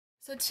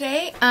So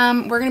today,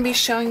 we're going to be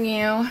showing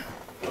you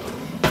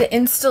the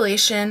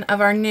installation of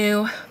our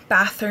new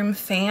bathroom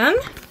fan.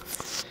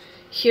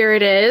 Here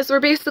it is. We're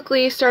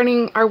basically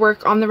starting our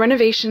work on the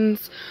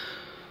renovations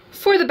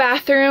for the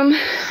bathroom.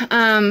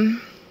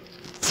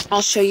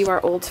 I'll show you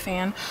our old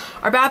fan.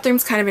 Our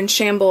bathroom's kind of in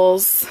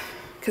shambles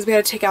because we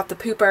had to take out the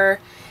pooper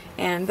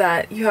and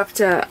that you have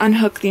to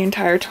unhook the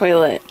entire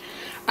toilet.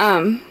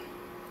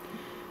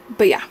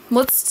 But yeah,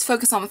 let's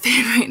focus on the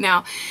fan right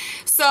now.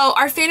 So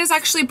our fan is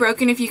actually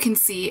broken, if you can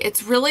see.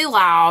 It's really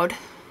loud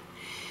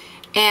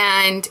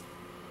and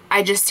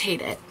I just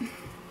hate it.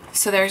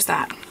 So there's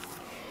that.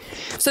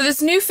 So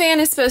this new fan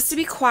is supposed to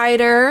be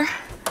quieter.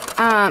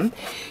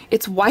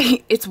 It's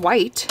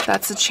white,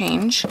 that's a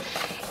change.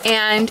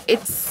 And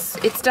it's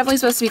definitely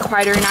supposed to be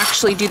quieter and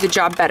actually do the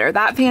job better.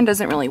 That fan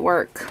doesn't really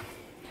work.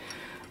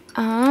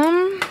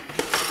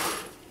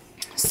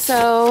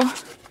 So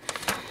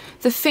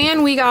the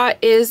fan we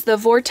got is the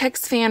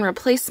Vortex fan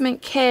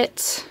replacement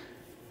kit.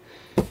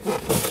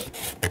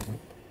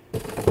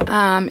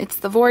 It's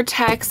the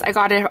Vortex. I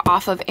got it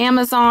off of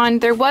Amazon.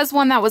 There was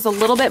one that was a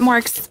little bit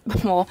more,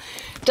 well,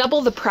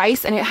 double the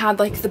price, and it had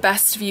like the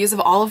best views of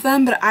all of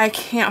them, but I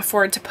can't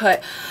afford to put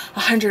a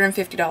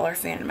 $150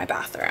 fan in my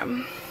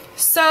bathroom.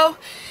 So,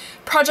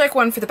 project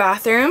one for the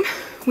bathroom.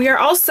 We are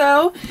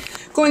also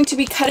going to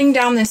be cutting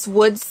down this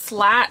wood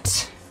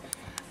slat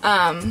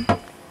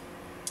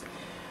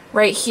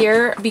right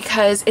here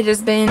because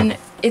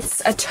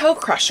it's a toe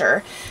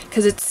crusher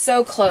because it's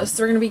so close.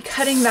 So we're going to be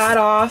cutting that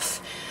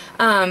off.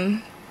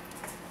 And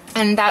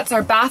that's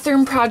our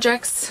bathroom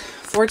projects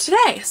for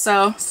today.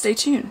 So stay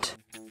tuned.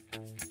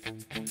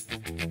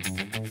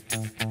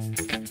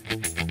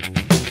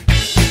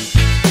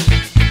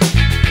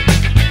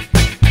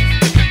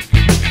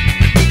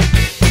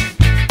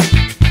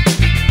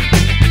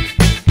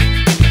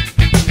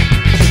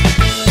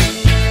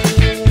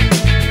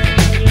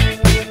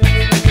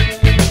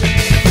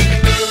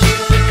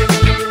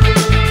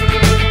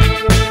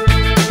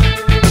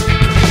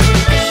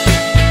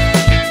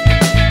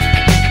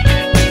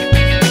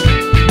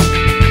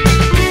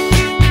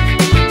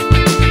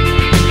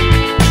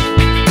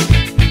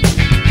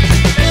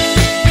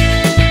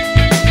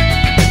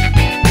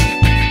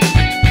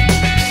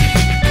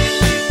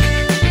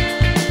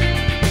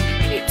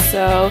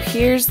 So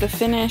here's the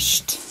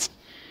finished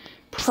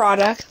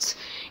product.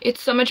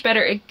 It's so much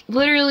better. It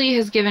literally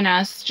has given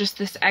us just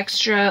this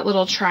extra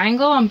little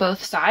triangle on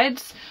both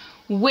sides,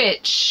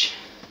 which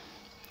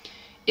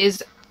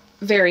is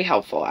very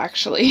helpful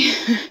actually.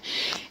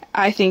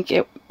 I think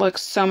it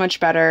looks so much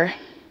better.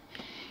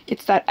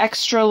 It's that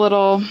extra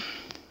little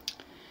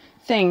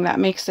thing that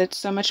makes it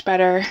so much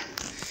better.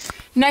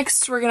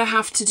 Next, we're gonna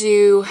have to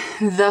do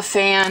the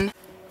fan.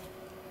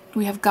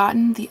 We have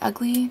gotten the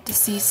ugly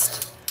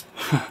deceased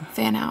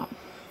fan out.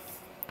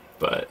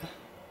 But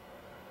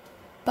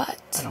I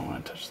don't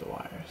want to touch the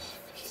wires.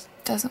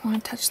 Doesn't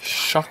want to touch the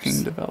Shocking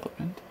wires.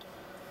 development.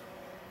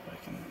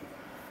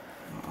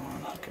 I'll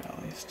unhook it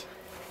at least.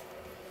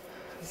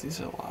 Because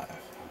these are live.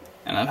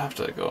 And I'd have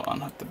to go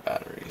unhook the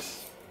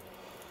batteries.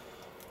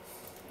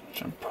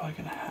 Which I'm probably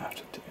going to have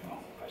to do.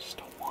 I just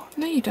don't want to.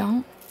 No, you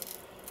don't.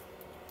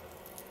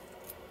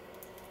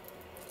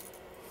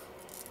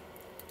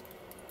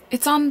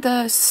 It's on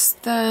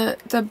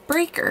the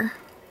breaker.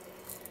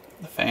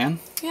 The fan?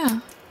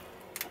 Yeah.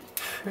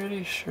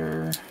 Pretty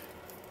sure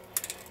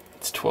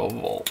it's 12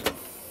 volt.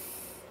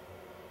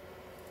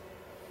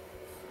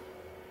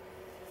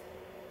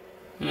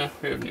 Yeah,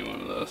 we have a new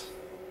one of those.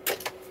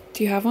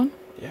 Do you have one?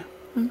 Yeah.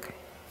 Okay.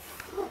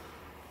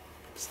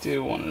 Let's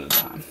do one at a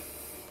time.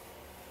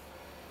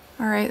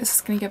 Alright, this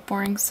is gonna get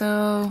boring,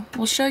 so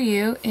we'll show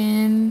you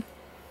in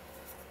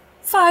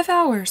 5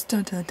 hours.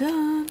 Dun dun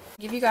dun.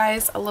 Give you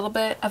guys a little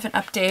bit of an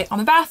update on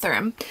the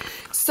bathroom.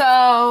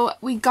 So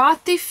we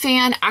got the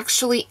fan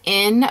actually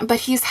in, but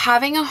he's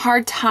having a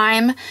hard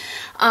time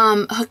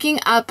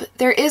hooking up.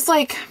 There is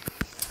like,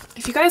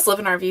 if you guys live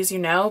in RVs, you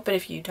know, but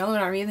if you don't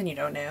live in an RV, then you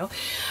don't know.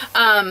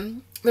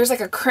 There's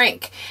like a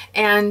crank,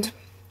 and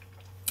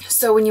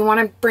so when you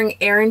want to bring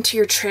air into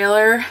your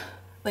trailer,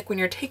 like when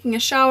you're taking a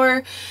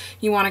shower,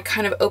 you want to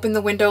kind of open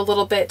the window a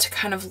little bit to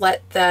kind of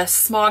let the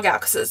smog out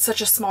because it's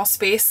such a small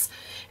space.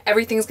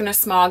 Everything's going to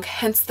smog,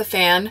 hence the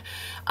fan.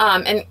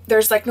 And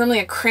there's like normally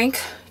a crank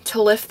to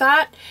lift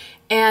that,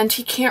 and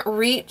he can't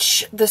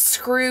reach the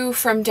screw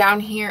from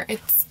down here.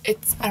 It's I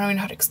don't even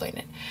know how to explain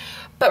it.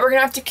 But we're going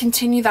to have to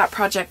continue that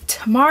project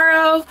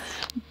tomorrow.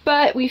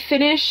 But we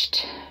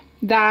finished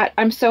that.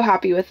 I'm so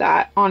happy with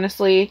that,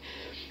 honestly.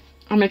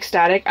 I'm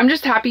ecstatic. I'm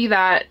just happy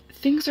that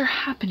things are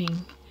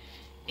happening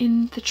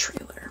in the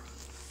trailer.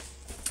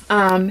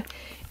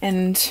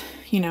 And,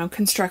 you know,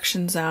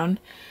 construction zone.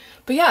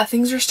 But yeah,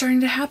 things are starting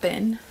to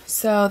happen.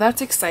 So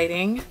that's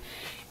exciting.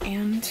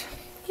 And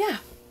yeah.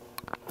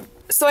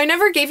 So I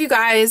never gave you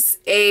guys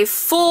a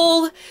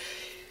full,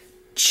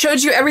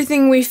 showed you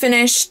everything we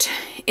finished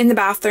in the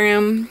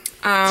bathroom.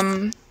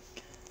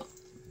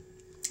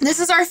 This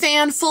is our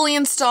fan fully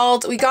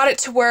installed. We got it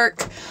to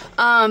work.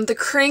 The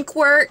crank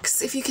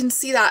works. If you can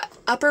see that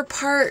upper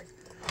part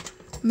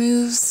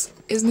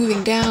is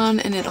moving down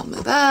and it'll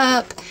move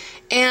up.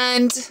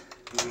 And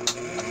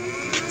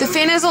the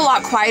fan is a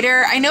lot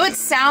quieter. I know it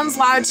sounds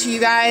loud to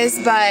you guys,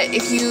 but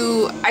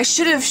I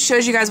should have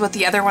showed you guys what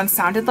the other one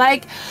sounded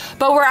like,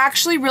 but we're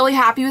actually really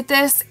happy with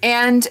this.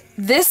 And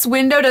this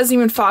window doesn't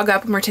even fog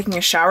up when we're taking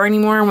a shower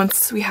anymore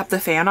once we have the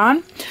fan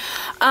on.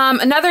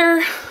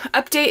 Another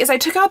update is I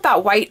took out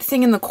that white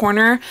thing in the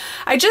corner.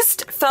 I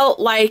just felt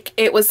like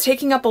it was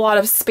taking up a lot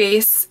of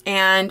space,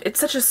 and it's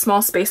such a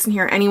small space in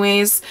here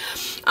anyways.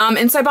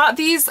 And so I bought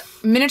these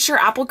miniature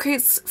apple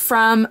crates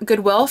from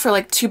Goodwill for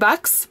like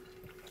 $2.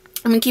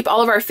 I'm gonna keep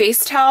all of our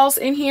face towels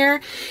in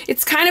here.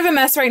 It's kind of a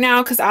mess right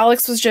now because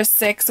Alex was just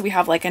sick, so we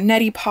have like a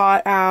neti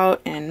pot out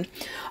and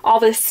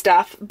all this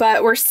stuff,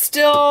 but we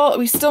still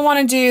want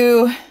to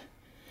do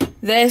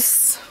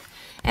this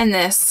and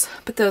this,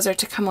 but those are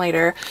to come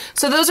later.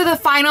 So those are the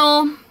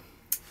final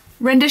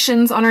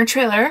renditions on our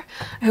trailer.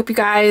 I hope you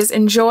guys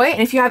enjoy,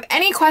 and if you have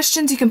any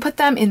questions, you can put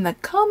them in the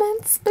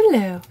comments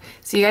below.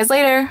 See you guys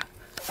later.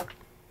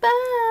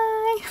 Bye.